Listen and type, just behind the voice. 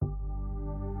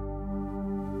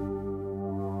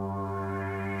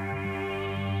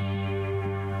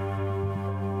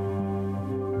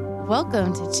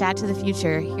Welcome to Chat to the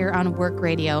Future here on Work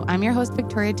Radio. I'm your host,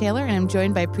 Victoria Taylor, and I'm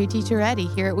joined by Preeti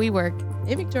Chareddy here at WeWork.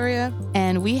 Hey, Victoria.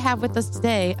 And we have with us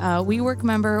today WeWork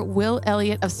member Will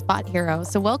Elliott of Spot Hero.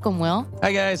 So welcome, Will.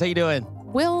 Hi, guys. How you doing?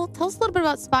 Will, tell us a little bit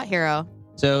about Spot Hero.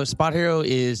 So Spot Hero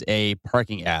is a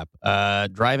parking app.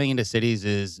 Driving into cities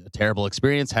is a terrible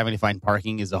experience. Having to find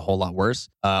parking is a whole lot worse.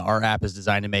 Our app is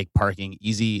designed to make parking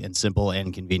easy and simple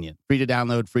and convenient. Free to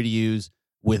download, free to use.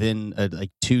 Within like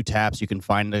 2 taps, you can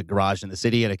find a garage in the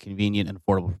city at a convenient and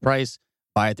affordable price,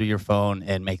 buy it through your phone,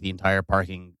 and make the entire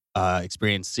parking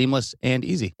experience seamless and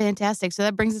easy. Fantastic. So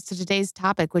that brings us to today's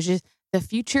topic, which is the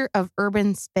future of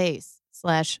urban space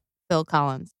 / Phil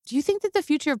Collins. Do you think that the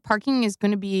future of parking is going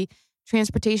to be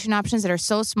transportation options that are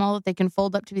so small that they can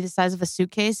fold up to be the size of a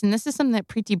suitcase? And this is something that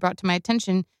Preeti brought to my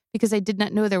attention because I did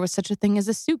not know there was such a thing as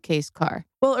a suitcase car.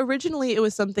 Well, originally it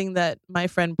was something that my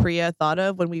friend Priya thought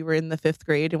of when we were in the 5th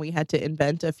grade and we had to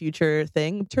invent a future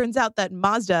thing. Turns out that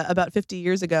Mazda, about 50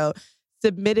 years ago,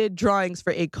 submitted drawings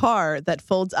for a car that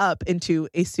folds up into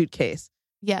a suitcase.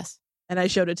 Yes. And I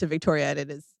showed it to Victoria, and it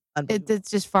is unbelievable. It's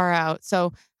just far out.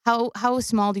 So how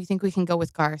small do you think we can go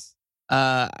with cars?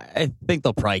 I think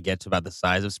they'll probably get to about the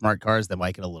size of smart cars. They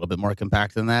might get a little bit more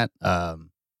compact than that.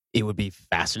 It would be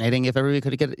fascinating if everybody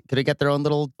could get their own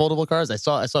little foldable cars. I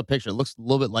saw a picture. It looks a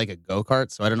little bit like a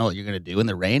go-kart, so I don't know what you're going to do in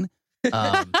the rain.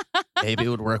 Maybe it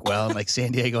would work well in like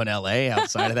San Diego and LA.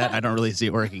 Outside of that, I don't really see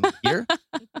it working here.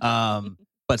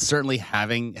 But certainly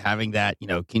having that,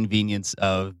 convenience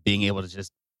of being able to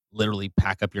just literally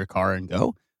pack up your car and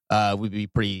go would be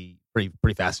pretty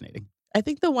fascinating. I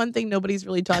think the one thing nobody's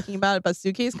really talking about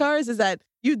suitcase cars is that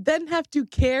you then have to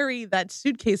carry that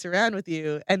suitcase around with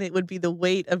you, and it would be the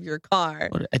weight of your car.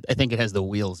 I think it has the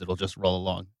wheels. It'll just roll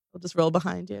along. It'll just roll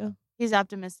behind you. He's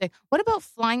optimistic. What about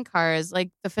flying cars,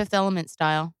 like the Fifth Element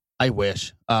style? I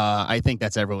wish. I think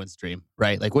that's everyone's dream,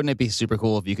 right? Like, wouldn't it be super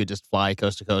cool if you could just fly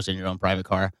coast to coast in your own private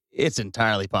car? It's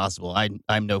entirely possible.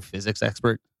 I'm no physics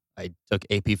expert. I took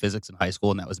AP physics in high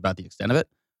school, and that was about the extent of it.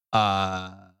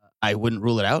 I wouldn't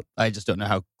rule it out. I just don't know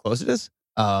how close it is.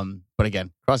 But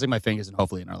again, crossing my fingers and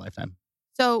hopefully in our lifetime.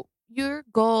 So your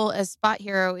goal as Spot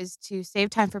Hero is to save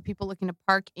time for people looking to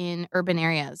park in urban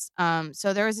areas.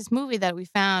 So there was this movie that we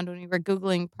found when we were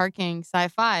Googling parking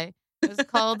sci-fi. It was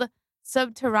called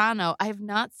Subterrano. I have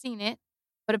not seen it,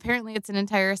 but apparently it's an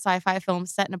entire sci-fi film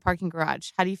set in a parking garage.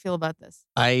 How do you feel about this?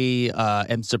 I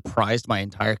am surprised my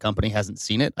entire company hasn't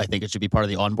seen it. I think it should be part of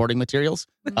the onboarding materials.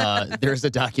 There's a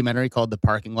documentary called The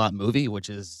Parking Lot Movie, which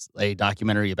is a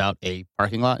documentary about a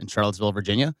parking lot in Charlottesville,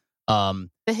 Virginia. The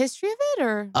history of it,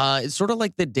 or it's sort of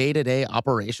like the day-to-day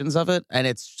operations of it, and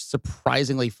it's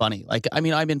surprisingly funny. Like, I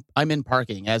mean, I'm in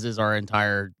parking, as is our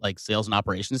entire like sales and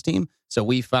operations team. So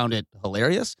we found it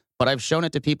hilarious. But I've shown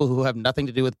it to people who have nothing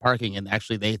to do with parking, and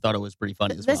actually they thought it was pretty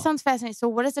funny as well. This sounds fascinating. So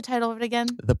what is the title of it again?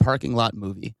 The Parking Lot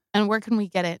Movie. And where can we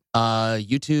get it?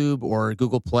 YouTube or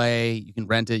Google Play. You can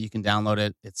rent it. You can download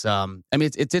it. It's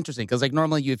it's interesting because like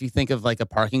normally if you think of like a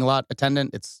parking lot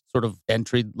attendant, it's sort of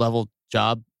entry level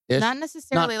job. Not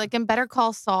necessarily. Like in Better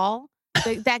Call Saul,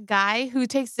 that guy who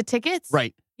takes the tickets.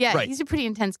 Right. Yeah, right. He's a pretty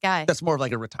intense guy. That's more of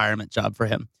like a retirement job for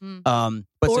him.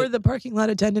 Or the parking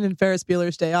lot attendant in Ferris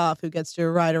Bueller's Day Off who gets to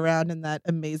ride around in that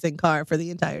amazing car for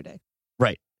the entire day.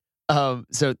 Right.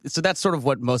 So that's sort of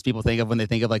what most people think of when they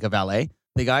think of like a valet.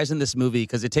 The guys in this movie,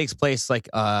 because it takes place like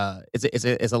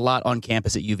it's a lot on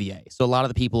campus at UVA. So a lot of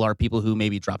the people are people who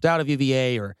maybe dropped out of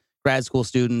UVA or grad school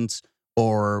students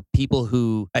or people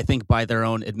who I think by their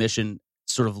own admission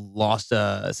sort of lost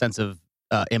a sense of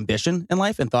ambition in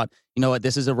life and thought, you know what,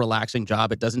 this is a relaxing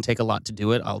job. It doesn't take a lot to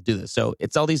do it. I'll do this. So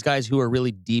it's all these guys who are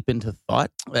really deep into thought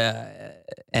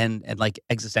and like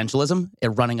existentialism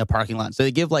and running a parking lot. So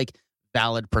they give like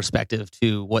valid perspective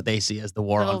to what they see as the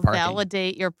war on parking.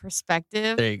 Validate your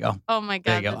perspective. There you go. Oh my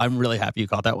God. There you go. I'm really happy you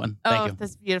caught that one. Thank you.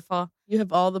 That's beautiful. You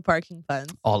have all the parking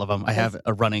funds. All of them. I have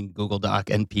a running Google Doc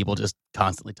and people just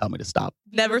constantly tell me to stop.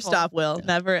 Beautiful. Never stop, Will. Yeah.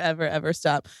 Never, ever, ever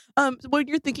stop. When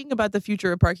you're thinking about the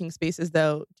future of parking spaces,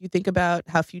 though, do you think about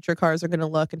how future cars are going to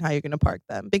look and how you're going to park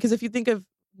them? Because if you think of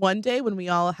one day when we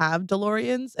all have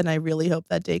DeLoreans, and I really hope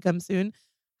that day comes soon,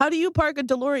 how do you park a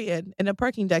DeLorean in a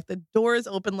parking deck? The doors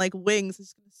open like wings.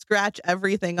 It's going to scratch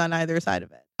everything on either side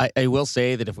of it. I will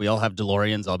say that if we all have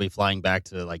DeLoreans, I'll be flying back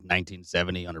to like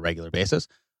 1970 on a regular basis.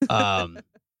 I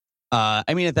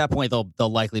mean, at that point, they'll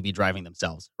likely be driving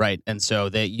themselves, right? And so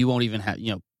that you won't even have,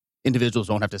 individuals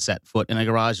won't have to set foot in a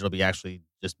garage. It'll be actually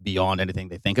just beyond anything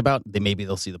they think about. Maybe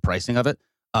they'll see the pricing of it.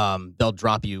 They'll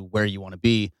drop you where you want to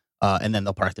be, and then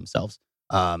they'll park themselves.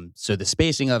 So the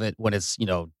spacing of it, when it's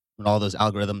when all those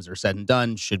algorithms are said and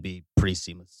done, should be pretty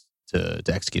seamless to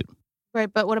execute.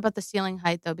 Right, but what about the ceiling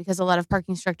height though? Because a lot of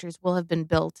parking structures will have been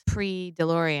built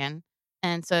pre-DeLorean,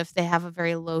 and so if they have a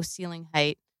very low ceiling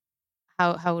height,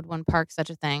 how would one park such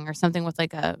a thing, or something with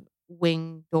like a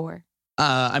wing door?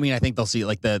 I mean, I think they'll see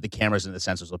like the cameras and the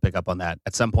sensors will pick up on that.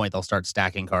 At some point, they'll start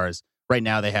stacking cars. Right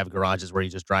now, they have garages where you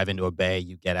just drive into a bay,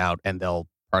 you get out, and they'll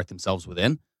park themselves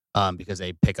within because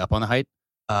they pick up on the height.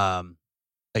 Um,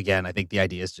 Again, I think the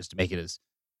idea is just to make it as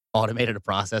automated a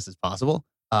process as possible.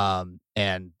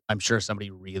 And I'm sure somebody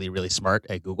really, really smart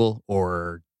at Google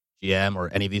or GM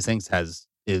or any of these things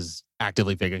is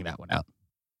actively figuring that one out.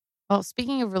 Well,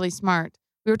 speaking of really smart,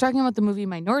 we were talking about the movie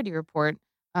Minority Report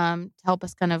to help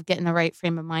us kind of get in the right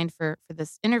frame of mind for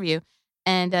this interview.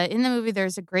 And in the movie,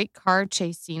 there's a great car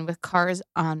chase scene with cars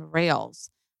on rails.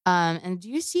 And do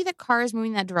you see the cars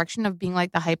moving that direction of being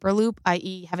like the Hyperloop,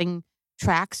 i.e., having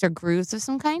tracks or grooves of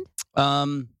some kind?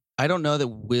 I don't know that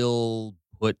we'll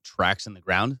put tracks in the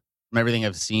ground. From everything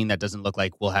I've seen, that doesn't look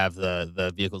like we'll have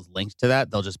the vehicles linked to that.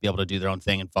 They'll just be able to do their own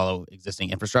thing and follow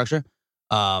existing infrastructure.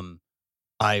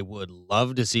 I would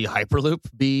love to see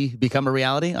Hyperloop become a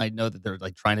reality. I know that they're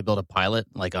like trying to build a pilot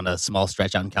like on a small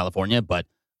stretch out in California, but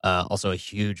also a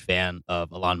huge fan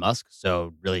of Elon Musk.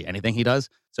 So really anything he does.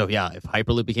 So yeah, if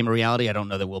Hyperloop became a reality, I don't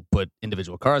know that we'll put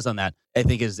individual cars on that. I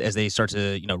think as they start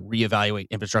to reevaluate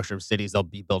infrastructure of cities, they'll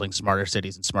be building smarter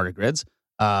cities and smarter grids,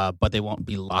 but they won't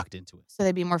be locked into it. So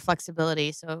there'd be more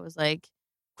flexibility. So it was like,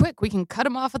 quick, we can cut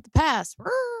them off at the pass.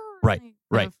 Right.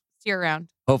 Steer around.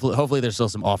 Hopefully there's still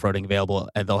some off-roading available,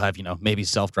 and they'll have maybe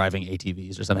self-driving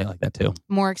ATVs or something like that too.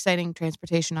 More exciting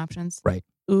transportation options. Right.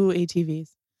 Ooh, ATVs.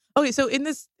 Okay, so in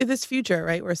this future,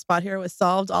 right, where Spot Hero has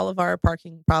solved all of our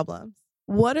parking problems,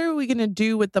 what are we going to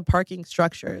do with the parking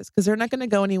structures? Because they're not going to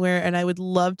go anywhere, and I would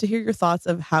love to hear your thoughts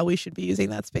of how we should be using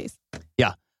that space.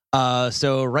 Yeah.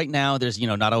 So right now, there's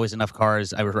not always enough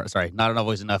cars. Not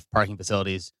always enough parking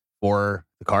facilities for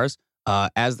the cars.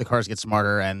 As the cars get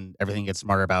smarter and everything gets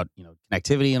smarter about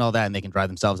connectivity and all that, and they can drive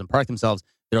themselves and park themselves,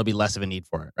 there'll be less of a need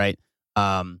for it, right?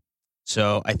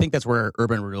 So I think that's where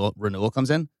urban renewal comes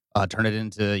in. Turn it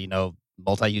into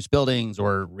multi-use buildings,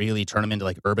 or really turn them into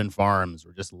like urban farms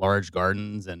or just large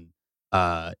gardens, and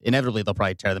inevitably they'll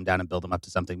probably tear them down and build them up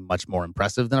to something much more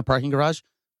impressive than a parking garage.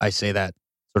 I say that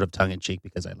sort of tongue in cheek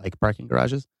because I like parking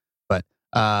garages, but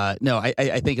no,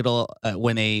 I think it'll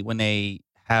when they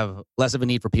have less of a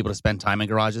need for people to spend time in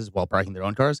garages while parking their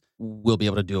own cars, we'll be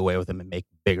able to do away with them and make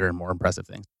bigger and more impressive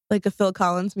things. Like a Phil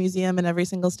Collins museum in every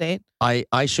single state?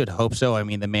 I should hope so. I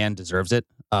mean, the man deserves it,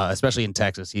 especially in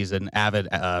Texas. He's an avid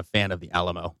fan of the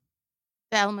Alamo.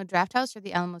 The Alamo Draft House or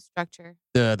the Alamo structure?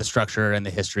 The structure and the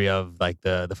history of like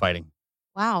the fighting.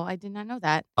 Wow, I did not know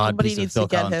that. Odd piece of Phil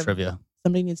Collins trivia.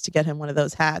 Somebody needs to get him one of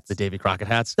those hats. The Davy Crockett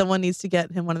hats? Someone needs to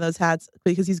get him one of those hats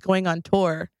because he's going on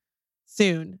tour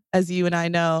soon, as you and I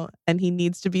know, and he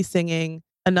needs to be singing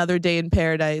Another Day in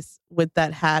Paradise with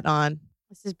that hat on.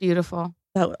 This is beautiful.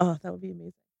 That would be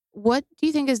amazing. What do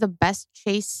you think is the best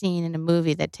chase scene in a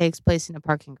movie that takes place in a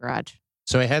parking garage?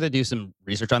 So I had to do some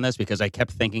research on this because I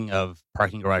kept thinking of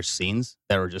parking garage scenes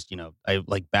that were just, I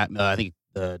like Batman. I think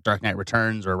the Dark Knight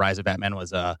Returns or Rise of Batman was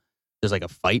there's like a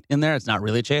fight in there. It's not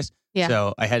really a chase. Yeah.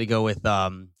 So I had to go with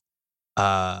Tomorrow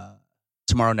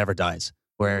Never Dies,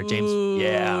 where James,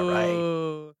 yeah,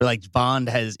 right. Like Bond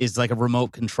is like a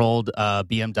remote controlled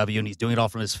BMW, and he's doing it all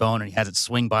from his phone, and he has it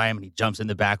swing by him, and he jumps in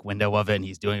the back window of it, and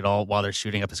he's doing it all while they're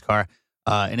shooting up his car.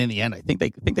 And in the end, I think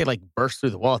they like burst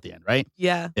through the wall at the end, right?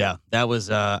 Yeah. That was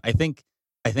I think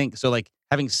so. Like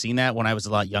having seen that when I was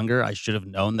a lot younger, I should have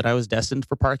known that I was destined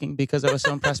for parking because I was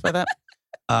so impressed by that.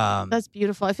 That's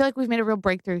beautiful. I feel like we've made a real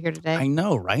breakthrough here today. I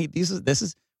know, right? This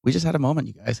is we just had a moment,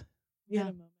 you guys. Yeah.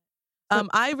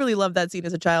 I really loved that scene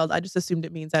as a child. I just assumed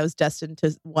it means I was destined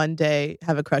to one day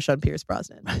have a crush on Pierce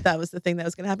Brosnan. That was the thing that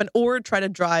was going to happen, or try to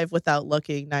drive without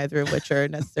looking, neither of which are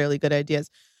necessarily good ideas.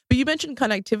 But you mentioned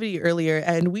connectivity earlier,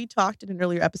 and we talked in an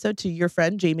earlier episode to your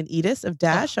friend, Jamin Edis of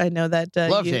Dash. I know that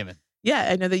love Jamin. Yeah,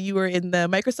 I know that you were in the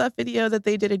Microsoft video that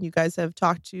they did, and you guys have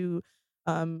talked to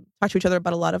each other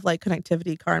about a lot of like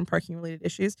connectivity, car and parking related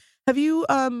issues. Have you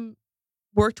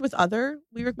worked with other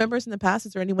WeWork members in the past?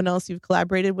 Is there anyone else you've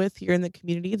collaborated with here in the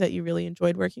community that you really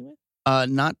enjoyed working with?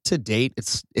 Not to date.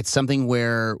 It's something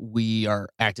where we are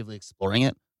actively exploring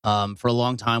it. For a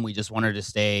long time, we just wanted to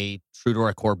stay true to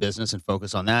our core business and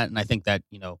focus on that. And I think that,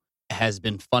 has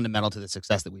been fundamental to the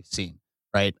success that we've seen,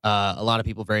 right? A lot of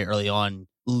people very early on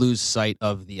lose sight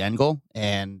of the end goal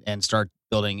and start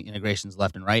building integrations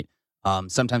left and right.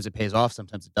 Sometimes it pays off,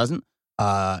 sometimes it doesn't.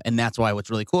 And that's why what's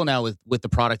really cool now with the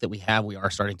product that we have, we are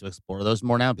starting to explore those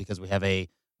more now because we have a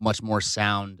much more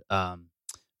sound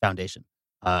foundation.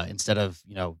 Instead of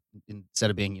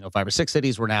being 5 or 6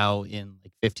 cities, we're now in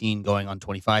like 15, going on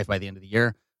 25 by the end of the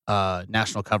year.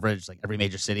 National coverage, like every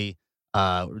major city.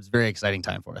 It was a very exciting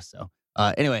time for us. So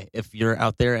anyway, if you're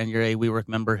out there and you're a WeWork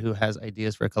member who has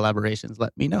ideas for collaborations,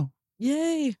 let me know.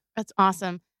 Yay. That's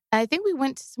awesome. I think we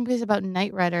went to some place about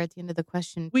Knight Rider at the end of the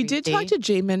question. We did talk to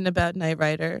Jamin about Knight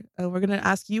Rider. We're going to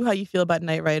ask you how you feel about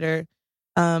Knight Rider,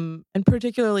 and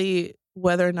particularly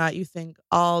whether or not you think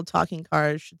all talking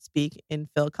cars should speak in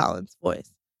Phil Collins'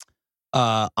 voice.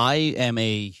 I am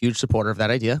a huge supporter of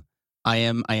that idea. I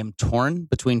am torn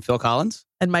between Phil Collins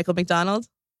and Michael McDonald.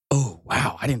 Oh,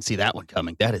 wow. I didn't see that one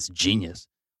coming. That is genius.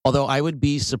 Although I would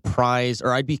be surprised,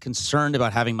 or I'd be concerned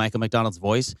about having Michael McDonald's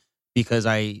voice, because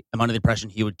I am under the impression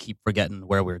he would keep forgetting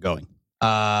where we were going.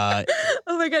 Oh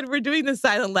my God, we're doing the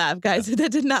silent laugh, guys.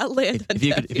 That did not land.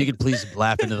 If you could please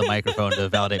laugh into the microphone to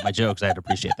validate my jokes, I'd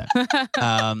appreciate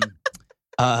that.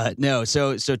 No,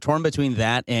 so torn between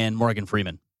that and Morgan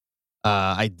Freeman.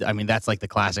 I mean, that's like the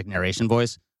classic narration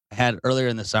voice. I had earlier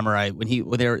in the summer.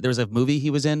 There was a movie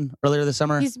he was in earlier this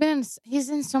summer. He's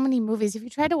in so many movies. If you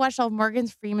tried to watch all of Morgan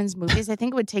Freeman's movies, I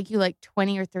think it would take you like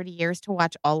 20 or 30 years to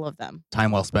watch all of them.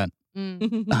 Time well spent.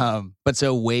 But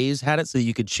so Waze had it so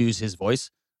you could choose his voice.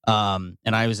 And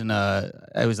I was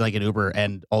like an Uber,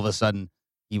 and all of a sudden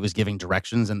he was giving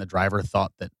directions, and the driver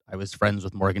thought that I was friends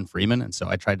with Morgan Freeman, and so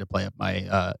I tried to play up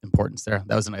my importance there.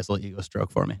 That was a nice little ego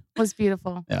stroke for me. It was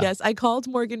beautiful. Yeah. Yes, I called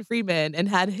Morgan Freeman and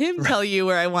had him tell you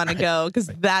where I want to go, because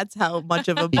that's how much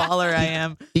of a baller I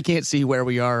am. He can't see where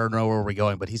we are or know where we're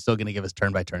going, but he's still going to give us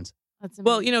turn by turns. That's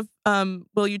amazing. Well,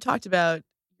 Will, you talked about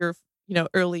your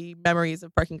early memories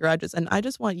of parking garages, and I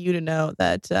just want you to know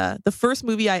that the first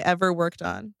movie I ever worked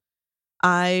on,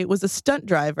 I was a stunt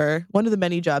driver. One of the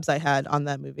many jobs I had on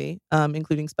that movie,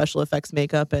 including special effects,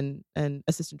 makeup, and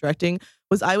assistant directing,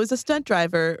 was I was a stunt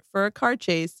driver for a car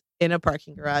chase in a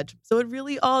parking garage. So it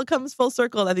really all comes full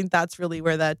circle. I think that's really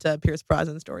where that Pierce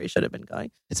Brosnan story should have been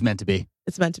going. It's meant to be.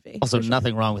 It's meant to be. Also,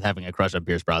 nothing wrong with having a crush on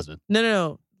Pierce Brosnan.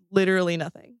 No, literally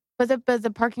nothing. But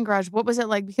the parking garage, what was it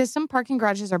like? Because some parking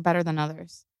garages are better than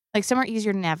others. Like some are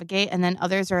easier to navigate, and then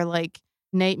others are like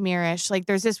nightmarish. Like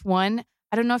there's this one.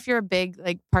 I don't know if you're a big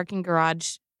like parking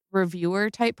garage reviewer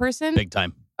type person. Big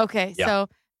time. Okay, Yeah.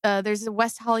 So there's a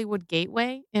West Hollywood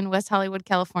Gateway in West Hollywood,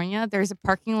 California. There's a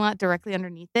parking lot directly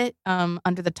underneath it,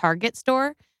 under the Target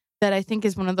store, that I think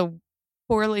is one of the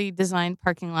poorly designed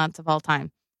parking lots of all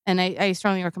time. And I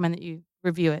strongly recommend that you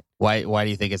review it. Why do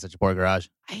you think it's such a poor garage?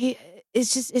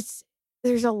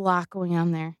 There's a lot going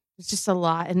on there. There's just a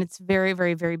lot, and it's very,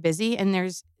 very, very busy. And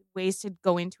there's ways to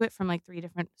go into it from like 3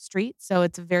 different streets. So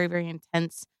it's a very, very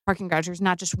intense parking garage. There's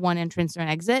not just one entrance or an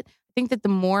exit. I think that the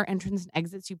more entrance and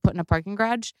exits you put in a parking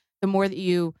garage, the more that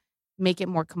you make it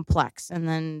more complex. And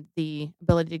then the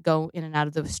ability to go in and out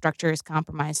of the structure is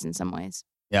compromised in some ways.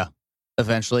 Yeah.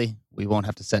 Eventually, we won't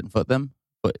have to set foot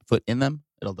in them.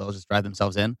 They'll just drive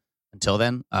themselves in. Until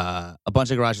then, a bunch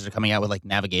of garages are coming out with like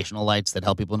navigational lights that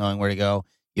help people knowing where to go.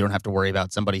 You don't have to worry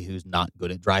about somebody who's not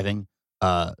good at driving.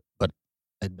 But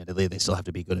admittedly, they still have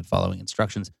to be good at following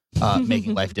instructions,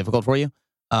 making life difficult for you.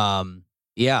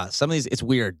 Yeah, some of these, it's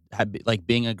weird. Like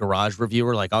being a garage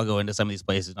reviewer, like I'll go into some of these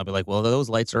places and I'll be like, well, those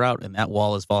lights are out and that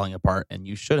wall is falling apart and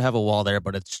you should have a wall there,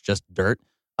 but it's just dirt.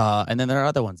 And then there are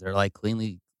other ones that are like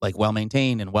cleanly, like well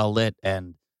maintained and well lit.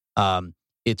 And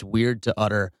it's weird to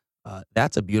utter,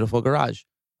 that's a beautiful garage.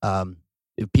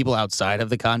 If people outside of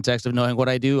the context of knowing what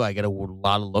I do, I get a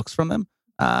lot of looks from them.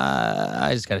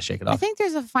 I just got to shake it off. I think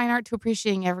there's a fine art to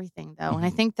appreciating everything, though. And I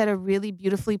think that a really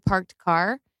beautifully parked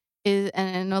car is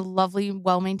and a lovely,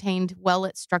 well-maintained,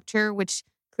 well-lit structure, which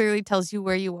clearly tells you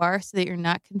where you are so that you're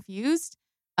not confused.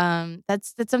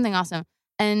 That's something awesome.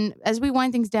 And as we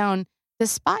wind things down, does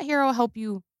Spot Hero help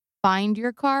you find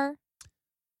your car?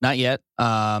 Not yet.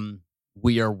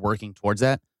 We are working towards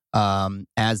that.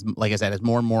 As like I said, as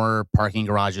more and more parking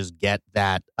garages get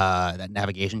that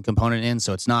navigation component in,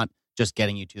 so it's not just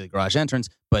getting you to the garage entrance,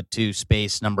 but to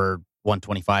space number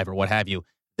 125 or what have you,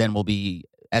 then we'll be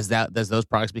as those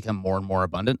products become more and more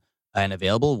abundant and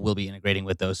available, we'll be integrating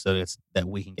with those so that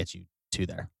we can get you to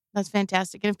there. That's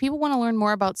fantastic. And if people want to learn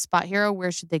more about Spot Hero,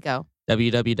 where should they go?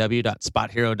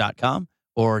 www.spothero.com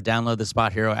or download the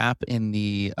Spot Hero app in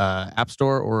the App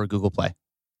Store or Google Play.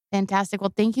 Fantastic.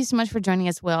 Well, thank you so much for joining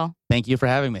us, Will. Thank you for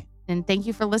having me. And thank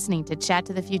you for listening to Chat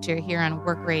to the Future here on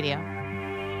Work Radio.